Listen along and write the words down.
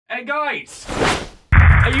Hey guys,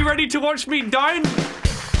 are you ready to watch me die?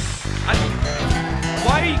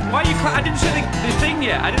 Why are you? I didn't say the thing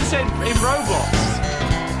yet. I didn't say it in Roblox.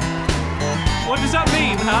 What does that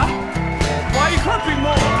mean, huh? Why are you clapping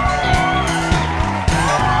more?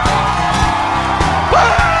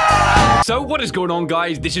 So what is going on,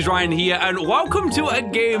 guys? This is Ryan here, and welcome to a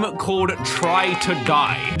game called Try To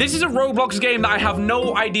Die. This is a Roblox game that I have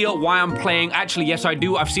no idea why I'm playing. Actually, yes, I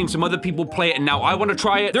do. I've seen some other people play it, and now I want to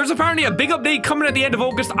try it. There's apparently a big update coming at the end of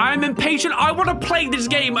August. I'm impatient. I want to play this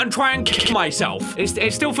game and try and kill myself.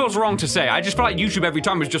 It still feels wrong to say. I just feel like YouTube every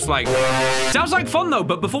time is just like... Sounds like fun, though,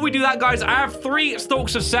 but before we do that, guys, I have 3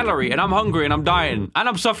 stalks of celery, and I'm hungry, and I'm dying, and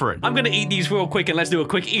I'm suffering. I'm gonna eat these real quick, and let's do a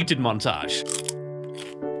quick eating montage.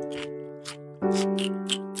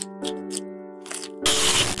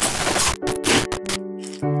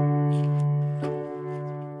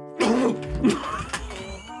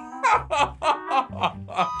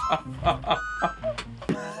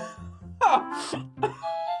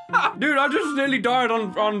 Dude, I just nearly died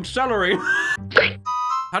on celery.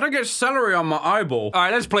 How'd I get celery on my eyeball? All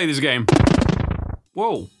right, let's play this game.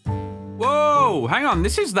 Whoa. Whoa, hang on.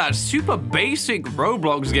 This is that super basic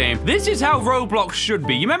Roblox game. This is how Roblox should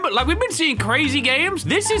be. You remember, like, we've been seeing crazy games?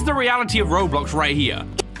 This is the reality of Roblox right here.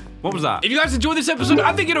 What was that? If you guys enjoyed this episode,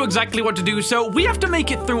 I think you know exactly what to do. So we have to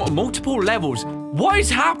make it through multiple levels. What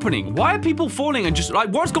is happening? Why are people falling and just, like,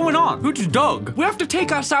 what's going on? Who just dug? We have to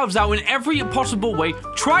take ourselves out in every possible way.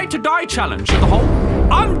 Try to die challenge. The whole...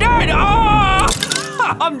 I'm dead!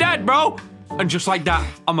 Ah! I'm dead, bro! And just like that,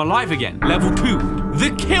 I'm alive again. Level 2.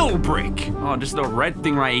 The kill brick. Oh, this is the red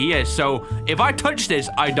thing right here. So if I touch this,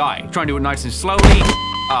 I die. Try and do it nice and slowly.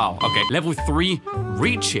 Oh, okay. Level 3,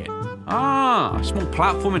 reach it. Ah, small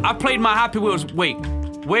platforming. I played my Happy Wheels. Wait.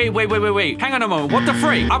 Hang on a moment. What the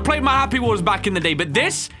freak? I played my Happy Wheels back in the day, but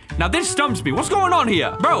this, now this stumps me. What's going on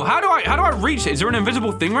here? Bro, how do I reach it? Is there an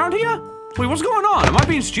invisible thing around here? Wait, what's going on? Am I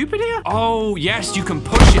being stupid here? Oh, yes, you can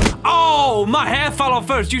push it. Oh, my hair fell off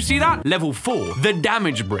first. You see that? Level 4, the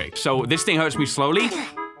damage brick. So this thing hurts me slowly.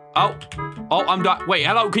 Oh, I'm done. Wait,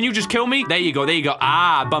 hello, can you just kill me? There you go.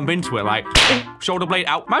 Ah, bump into it, like, shoulder blade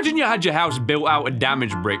out. Imagine you had your house built out of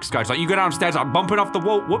damage bricks, guys. Like, you go downstairs, like, bumping off the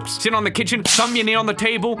wall, whoops, sitting on the kitchen, thumb your knee on the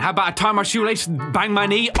table. How about I tie my shoelace, bang my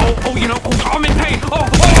knee? Oh, you know, I'm in pain.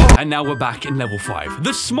 Oh. And now we're back in level 5,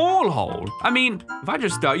 the small hole. I mean, if I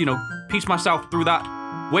just, you know, piece myself through that.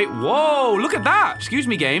 Wait, whoa, look at that. Excuse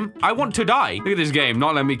me, game. I want to die. Look at this game,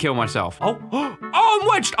 not letting me kill myself. Oh, I'm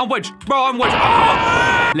wedged. Bro, I'm wedged.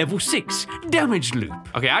 Oh. Level 6, damage loop.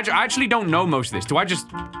 Okay, I actually don't know most of this. Do I just,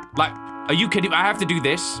 like, are you kidding? I have to do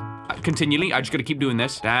this continually. I just gotta keep doing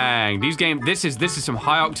this. Dang, these games, this is some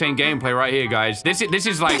high octane gameplay right here, guys. This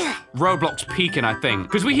is like Roblox peaking, I think.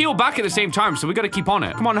 Because we heal back at the same time, so we gotta keep on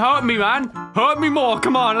it. Come on, hurt me, man. Hurt me more.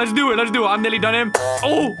 Come on, let's do it. I'm nearly done him.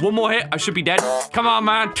 Oh, one more hit. I should be dead. Come on,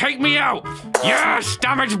 man. Take me out. Yes,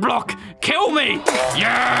 damage block. Kill me.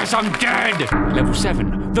 Yes, I'm dead. Level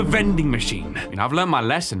 7, the vending machine. I mean, I've learned my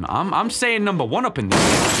lesson. I'm saying number 1 up in this.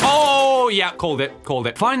 Oh, yeah, called it.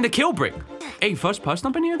 Find the kill brick. Hey, first person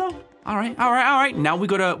up in here, though? All right. Now we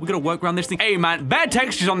gotta work around this thing. Hey, man, bad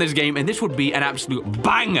textures on this game, and this would be an absolute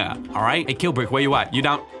banger. All right? Hey, kill brick, where you at? You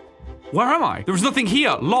down? Where am I? There was nothing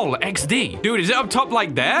here. Lol, XD. Dude, is it up top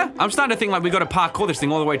like there? I'm starting to think like we gotta parkour this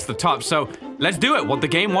thing all the way to the top, so let's do it. What the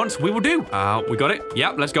game wants, we will do. We got it?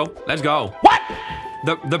 Yep, let's go. What?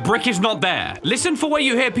 The brick is not there. Listen for where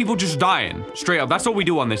you hear people just dying. Straight up, that's all we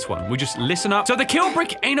do on this one. We just listen up. So the kill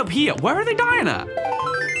brick ain't up here. Where are they dying at?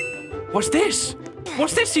 What's this?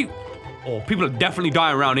 Oh, people are definitely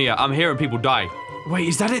dying around here. I'm hearing people die. Wait,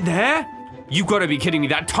 is that it there? You gotta be kidding me.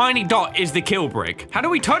 That tiny dot is the kill brick. How do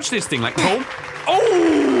we touch this thing? Like,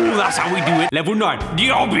 oh, that's how we do it. Level 9, the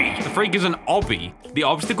obby. The freak is an obby. The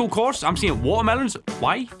obstacle course? I'm seeing watermelons.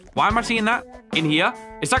 Why am I seeing that in here?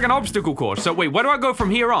 It's like an obstacle course. So wait, where do I go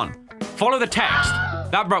from here on? Follow the text.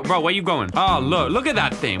 That, bro, where you going? Oh, look at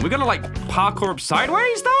that thing. We're gonna, like, parkour up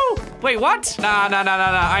sideways, though? Wait, what? Nah.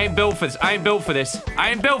 I ain't built for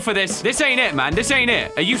this. This ain't it, man. This ain't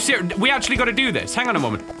it. Are you serious? We actually gotta do this. Hang on a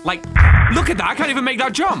moment. Like, look at that. I can't even make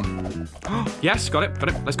that jump. Yes, got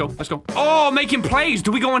it. Let's go. Oh, making plays.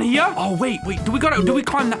 Do we go on here? Oh, wait. Do we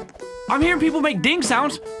climb that? I'm hearing people make ding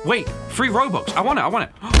sounds. Wait, free Robux. I want it.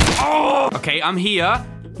 Oh, okay, I'm here.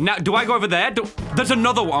 Now, do I go over there? There's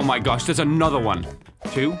another one. Oh my gosh, there's another one.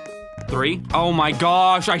 2, 3. Oh my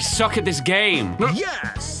gosh, I suck at this game.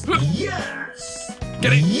 Yes.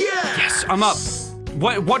 Get it? Yes, I'm up.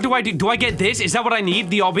 What do I do? Do I get this? Is that what I need?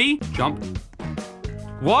 The obby? Jump.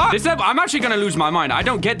 What? This level, I'm actually gonna lose my mind. I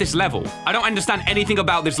don't get this level. I don't understand anything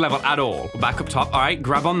about this level at all. We're back up top. All right,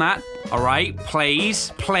 grab on that. All right,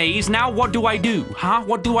 plays. Now what do I do? Huh?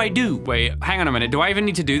 What do I do? Wait, hang on a minute. Do I even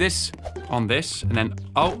need to do this? On this, and then,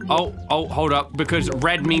 oh, hold up, because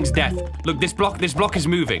red means death. Look, this block is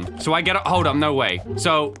moving. So I get, hold up, no way.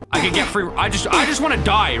 So I can get free, I just want to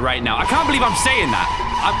die right now. I can't believe I'm saying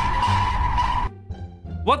that.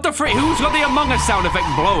 What the frick? Who's got the Among Us sound effect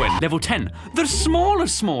blowing? Level 10, the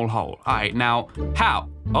smallest small hole. All right, now, how?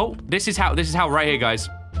 Oh, this is how right here, guys.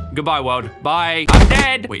 Goodbye, world. Bye. I'm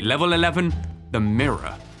dead. Wait, level 11, the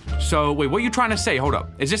mirror. So, wait, what are you trying to say? Hold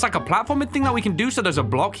up. Is this like a platforming thing that we can do so there's a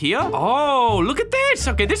block here? Oh, look at this.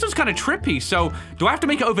 Okay, this was kind of trippy. So, do I have to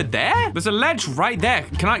make it over there? There's a ledge right there.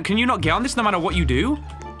 Can you not get on this no matter what you do?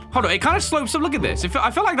 Hold on, it kind of slopes up. Look at this.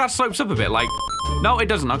 I feel like that slopes up a bit. Like, no, it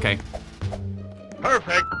doesn't. Okay.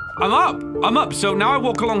 Perfect. I'm up. So now I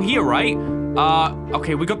walk along here, right?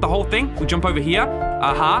 Okay, we got the whole thing. We jump over here.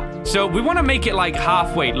 So we want to make it like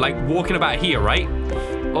halfway, like walking about here, right?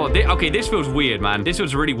 Oh, okay, this feels weird, man. This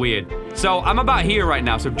feels really weird. So I'm about here right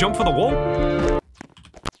now. So jump for the wall.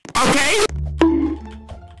 Okay.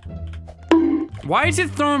 Why is it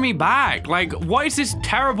throwing me back? Like, what is this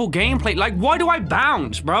terrible gameplay? Like, why do I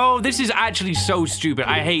bounce, bro? This is actually so stupid.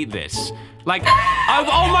 I hate this. Like,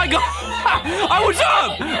 oh my God, I was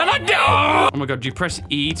up, and I did. Oh my God, do you press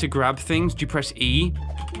E to grab things? Do you press E?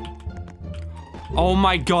 Oh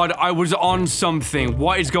my God, I was on something.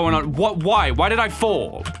 What is going on? Why did I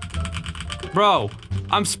fall? Bro,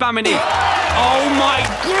 I'm spamming it. Oh my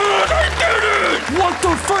God, I did it! What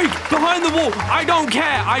the freak? Behind the wall. I don't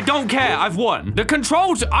care. I've won. The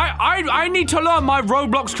controls, I need to learn my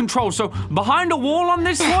Roblox controls. So behind the wall on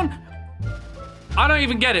this one, I don't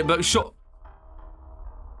even get it, but sure.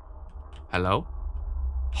 Hello?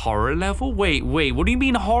 Horror level? Wait, what do you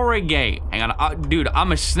mean horror game? Hang on, dude,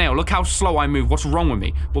 I'm a snail. Look how slow I move. What's wrong with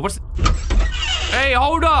me? Well, Hey,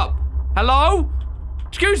 hold up. Hello?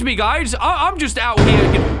 Excuse me, guys. I'm just out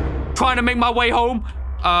here trying to make my way home.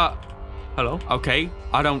 Hello? Okay.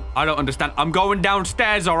 I don't understand. I'm going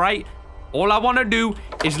downstairs, all right? All I want to do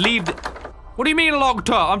is leave What do you mean locked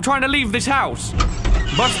up? I'm trying to leave this house.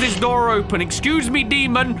 Bust this door open. Excuse me,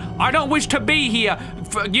 demon. I don't wish to be here.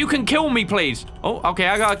 You can kill me, please. Oh, okay,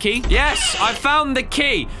 I got a key. Yes, I found the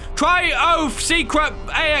key. Try oath secret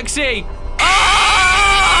AXE.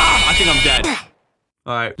 Ah! I think I'm dead.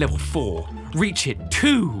 All right, level 4. Reach it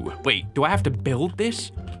 2. Wait, do I have to build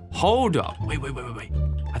this? Hold up. Wait.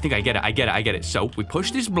 I think I get it. So we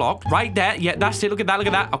push this block right there. Yeah, that's it. Look at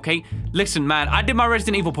that. Okay, listen, man. I did my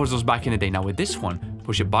Resident Evil puzzles back in the day. Now with this one,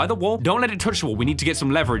 push it by the wall. Don't let it touch the wall. We need to get some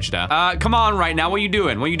leverage there. Come on right now. What are you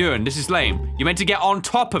doing? This is lame. You're meant to get on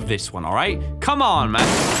top of this one, all right? Come on, man.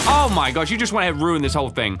 Oh my gosh, you just want to ruin this whole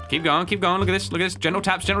thing. Keep going. Look at this. Gentle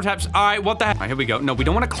taps. All right, what the heck? All right, here we go. No, we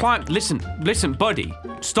don't want to climb. Listen, buddy.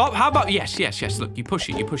 Stop. How about, yes. Look, you push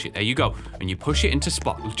it. There you go. And you push it into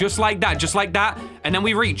spot. Just like that. And then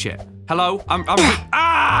we reach it. Hello?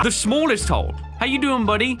 The smallest hole. How you doing,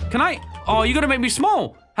 buddy? Can I? Oh, you gotta make me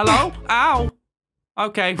small. Hello? Ow.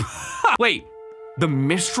 Okay. Wait, the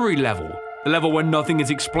mystery level. The level where nothing is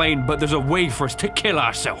explained, but there's a way for us to kill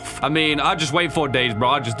ourselves. I mean, I'll just wait 4 days, bro.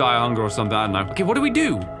 I'll just die of hunger or something, I don't know. Okay, what do we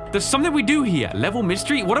do? There's something we do here. Level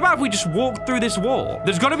mystery? What about if we just walk through this wall?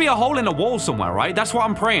 There's gotta be a hole in the wall somewhere, right? That's what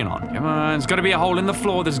I'm praying on. Come on, there's gotta be a hole in the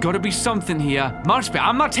floor. There's gotta be something here. Must be.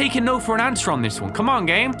 I'm not taking no for an answer on this one. Come on,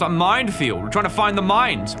 game. It's a minefield. We're trying to find the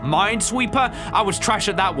mines. Minesweeper? I was trash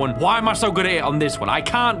at that one. Why am I so good at it on this one? I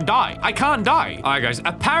can't die. All right, guys.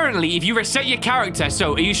 Apparently, if you reset your character,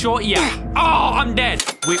 so are you sure? Yeah. Oh, I'm dead.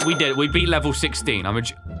 We did it. We beat level 16.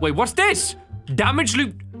 Wait, what's this? Damage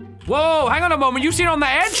loop. Whoa, hang on a moment. You see it on the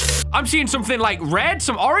edge? I'm seeing something like red,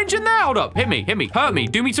 some orange in there. Hold up. Hit me. Hurt me.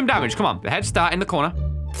 Do me some damage. Come on. The head start in the corner.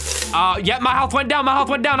 Yeah, my health went down.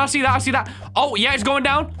 I see that. Oh, yeah, it's going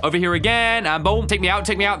down. Over here again. And boom. Take me out.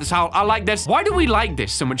 This is how I like this. Why do we like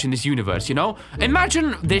this so much in this universe, you know?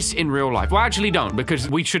 Imagine this in real life. Well, actually don't, because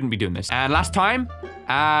we shouldn't be doing this. And last time.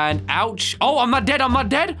 And ouch. Oh, I'm not dead.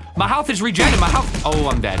 My health is regenerating. Oh,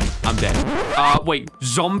 I'm dead. Wait,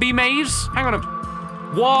 zombie maze? Hang on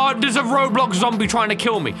What? There's a Roblox zombie trying to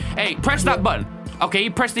kill me. Hey, press that button. Okay,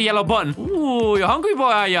 press the yellow button. Ooh, you're hungry, boy,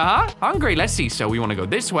 are you, huh? Hungry, let's see. So we want to go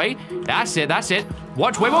this way. That's it.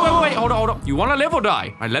 Watch, wait. Hold on. You want to live or die?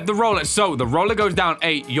 All right, let the roller. So the roller goes down.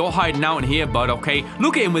 Hey, you're hiding out in here, bud, okay?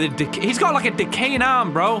 Look at him with he's got like a decaying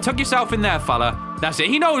arm, bro. Tuck yourself in there, fella. That's it.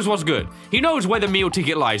 He knows what's good. He knows where the meal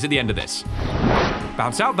ticket lies at the end of this.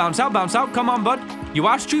 Bounce out. Come on, bud. You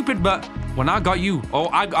are stupid, but when I got you,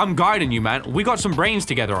 I'm guiding you, man. We got some brains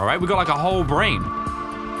together, all right? We got like a whole brain.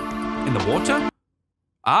 In the water?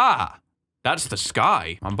 Ah, That's the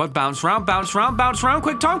sky. But bounce around, bounce around, bounce around.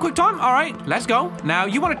 Quick time, quick time. All right, let's go. Now,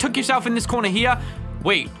 you want to tuck yourself in this corner here.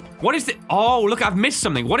 Wait, what is this? Oh, look, I've missed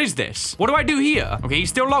something. What is this? What do I do here? Okay, he's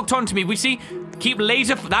still locked onto me. We see, keep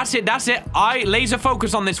laser, that's it, that's it. I laser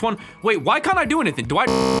focus on this one. Wait, why can't I do anything? Do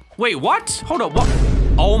I, wait, what? Hold up, what?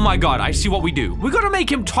 Oh my God, I see what we do. We gotta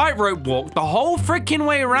make him tightrope walk the whole freaking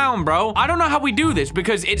way around, bro. I don't know how we do this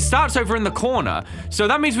because it starts over in the corner. So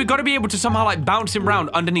that means we gotta be able to somehow like bounce him around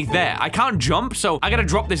underneath there. I can't jump, so I gotta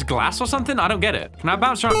drop this glass or something. I don't get it. Can I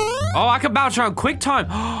bounce around? Oh, I can bounce around quick time.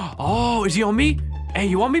 Oh, is he on me? Hey,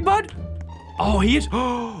 you on me, bud? Oh, he is.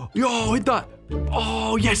 Yo, hit that.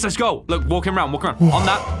 Oh, yes, let's go. Look, walking around, walk around. On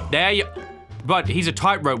that. There you... Bud, he's a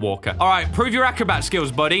tightrope walker. All right, prove your acrobat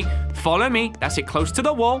skills, buddy. Follow me. That's it, close to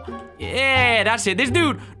the wall. Yeah, that's it. This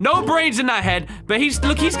dude, no brains in that head, but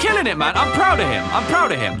look, he's killing it, man. I'm proud of him. I'm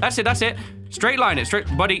proud of him. That's it, that's it. Straight line it,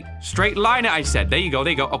 buddy. Straight line it, I said. There you go,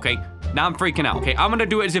 there you go. Okay, now I'm freaking out. Okay, I'm gonna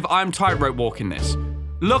do it as if I'm tightrope walking this.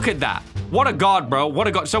 Look at that. What a god, bro. What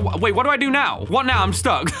a god. So, wait, what do I do now? What now? I'm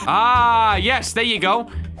stuck. Ah, yes, there you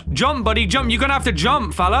go. Jump, buddy, jump. You're gonna have to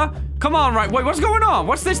jump, fella. Come on, right. Wait, what's going on?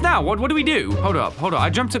 What's this now? What do we do? Hold up, hold up. I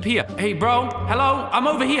jumped up here. Hey, bro. Hello? I'm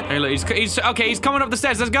over here. Hey, look, he's coming up the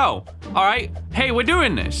stairs. Let's go. All right. Hey, we're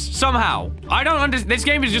doing this somehow. I don't understand. This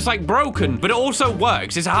game is just like broken, but it also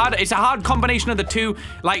works. It's a hard combination of the two.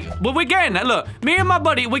 Like, well, we're getting that. Look, me and my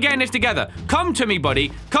buddy, we're getting this together. Come to me,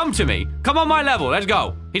 buddy. Come to me. Come on my level. Let's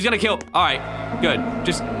go. He's gonna kill. All right, good.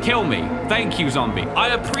 Just kill me. Thank you, zombie. I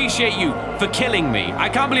appreciate you for killing me. I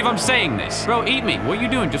can't believe I'm saying this. Bro, eat me. What are you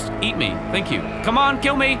doing? Just eat me. Thank you. Come on,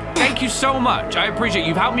 kill me. Thank you so much. I appreciate you.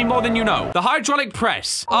 You've helped me more than you know. The hydraulic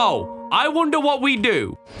press. Oh, I wonder what we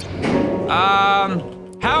do.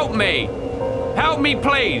 Help me. Help me,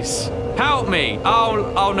 please. Help me.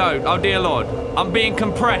 Oh no. Oh, dear Lord. I'm being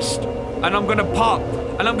compressed. And I'm gonna pop.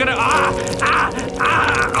 And I'm gonna...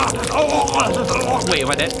 Wait,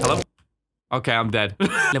 am I dead? Hello? Okay, I'm dead.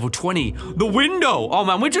 Level 20. The window. Oh,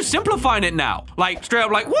 man, we're just simplifying it now. Like, straight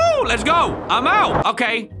up like, woo, let's go. I'm out.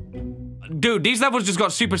 Okay. Dude, these levels just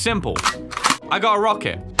got super simple. I got a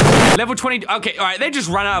rocket. Level 20. Okay, all right. They just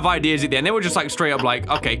ran out of ideas at the end. They were just like straight up like,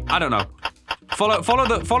 okay, I don't know. Follow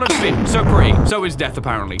the spin. So pretty. So is death,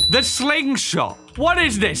 apparently. The slingshot. What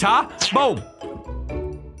is this, huh? Boom.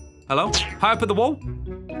 Hello? High up at the wall?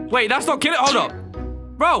 Wait, that's not killing. Hold up.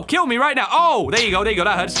 Bro, kill me right now. Oh, there you go. There you go.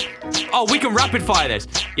 That hurts. Oh, we can rapid fire this.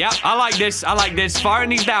 Yeah, I like this. I like this. Firing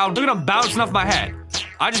these down. Look at them bouncing off my head.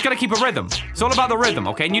 I just gotta keep a rhythm. It's all about the rhythm,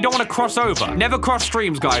 okay? And you don't want to cross over. Never cross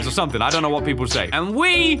streams, guys, or something. I don't know what people say. And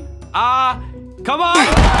we are... Come on!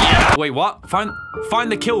 Yeah! Wait, what? Find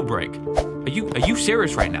the kill brick. Are you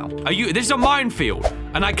serious right now? This is a minefield.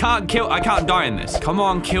 And I can't die in this. Come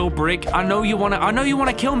on, kill brick. I know you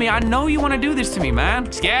wanna kill me. I know you wanna do this to me,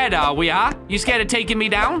 man. Scared, are we, huh? You scared of taking me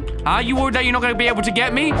down? Huh? You worried that you're not gonna be able to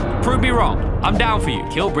get me? Prove me wrong. I'm down for you.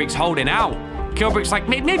 Kill brick's holding out. Kill brick's like,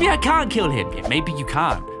 maybe I can't kill him. Yeah, maybe you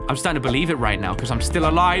can't. I'm starting to believe it right now because I'm still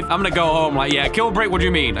alive. I'm gonna go home like, yeah, kill brick, what do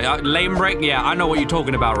you mean? Lame brick? Yeah, I know what you're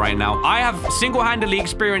talking about right now. I have single-handedly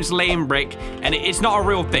experienced lame brick and it's not a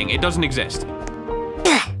real thing. It doesn't exist.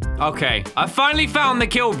 Okay, I finally found the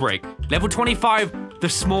kill brick. Level 25, the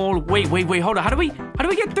small, wait, hold on. How do we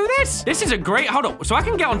get through this? This is a great, hold on. So I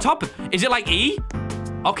can get on top of, is it like E?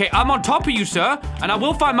 Okay, I'm on top of you, sir, and I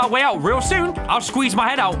will find my way out real soon. I'll squeeze my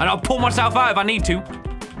head out and I'll pull myself out if I need to.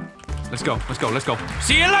 Let's go, let's go, let's go.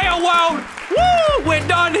 See you later, world! Woo! We're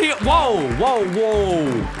done here. Whoa.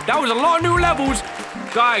 That was a lot of new levels.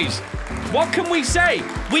 Guys, what can we say?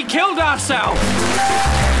 We killed ourselves.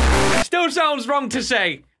 Still sounds wrong to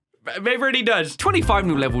say. It really does. 25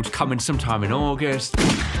 new levels coming sometime in August.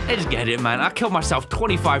 Let's get it, man. I killed myself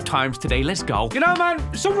 25 times today. Let's go. You know, man,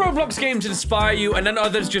 some Roblox games inspire you and then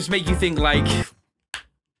others just make you think like...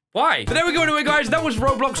 Why? But there we go anyway, guys. That was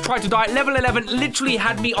Roblox Try To Die. Level 11 literally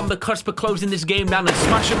had me on the cusp of closing this game down and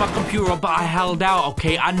smashing my computer, but I held out,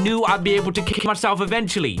 okay? I knew I'd be able to kick myself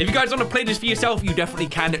eventually. If you guys want to play this for yourself, you definitely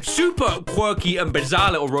can. Super quirky and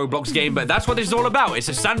bizarre little Roblox game, but that's what this is all about. It's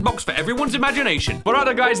a sandbox for everyone's imagination. But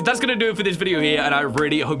alright, guys, that's gonna do it for this video here, and I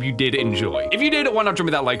really hope you did enjoy. If you did, why not drop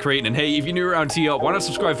me that like rate? And hey, if you're new around here, why not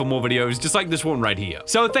subscribe for more videos just like this one right here?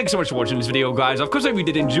 So thanks so much for watching this video, guys. Of course, I hope you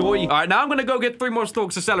did enjoy. Alright, now I'm gonna go get 3 more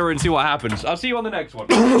stalks of celery and see what happens. I'll see you on the next one.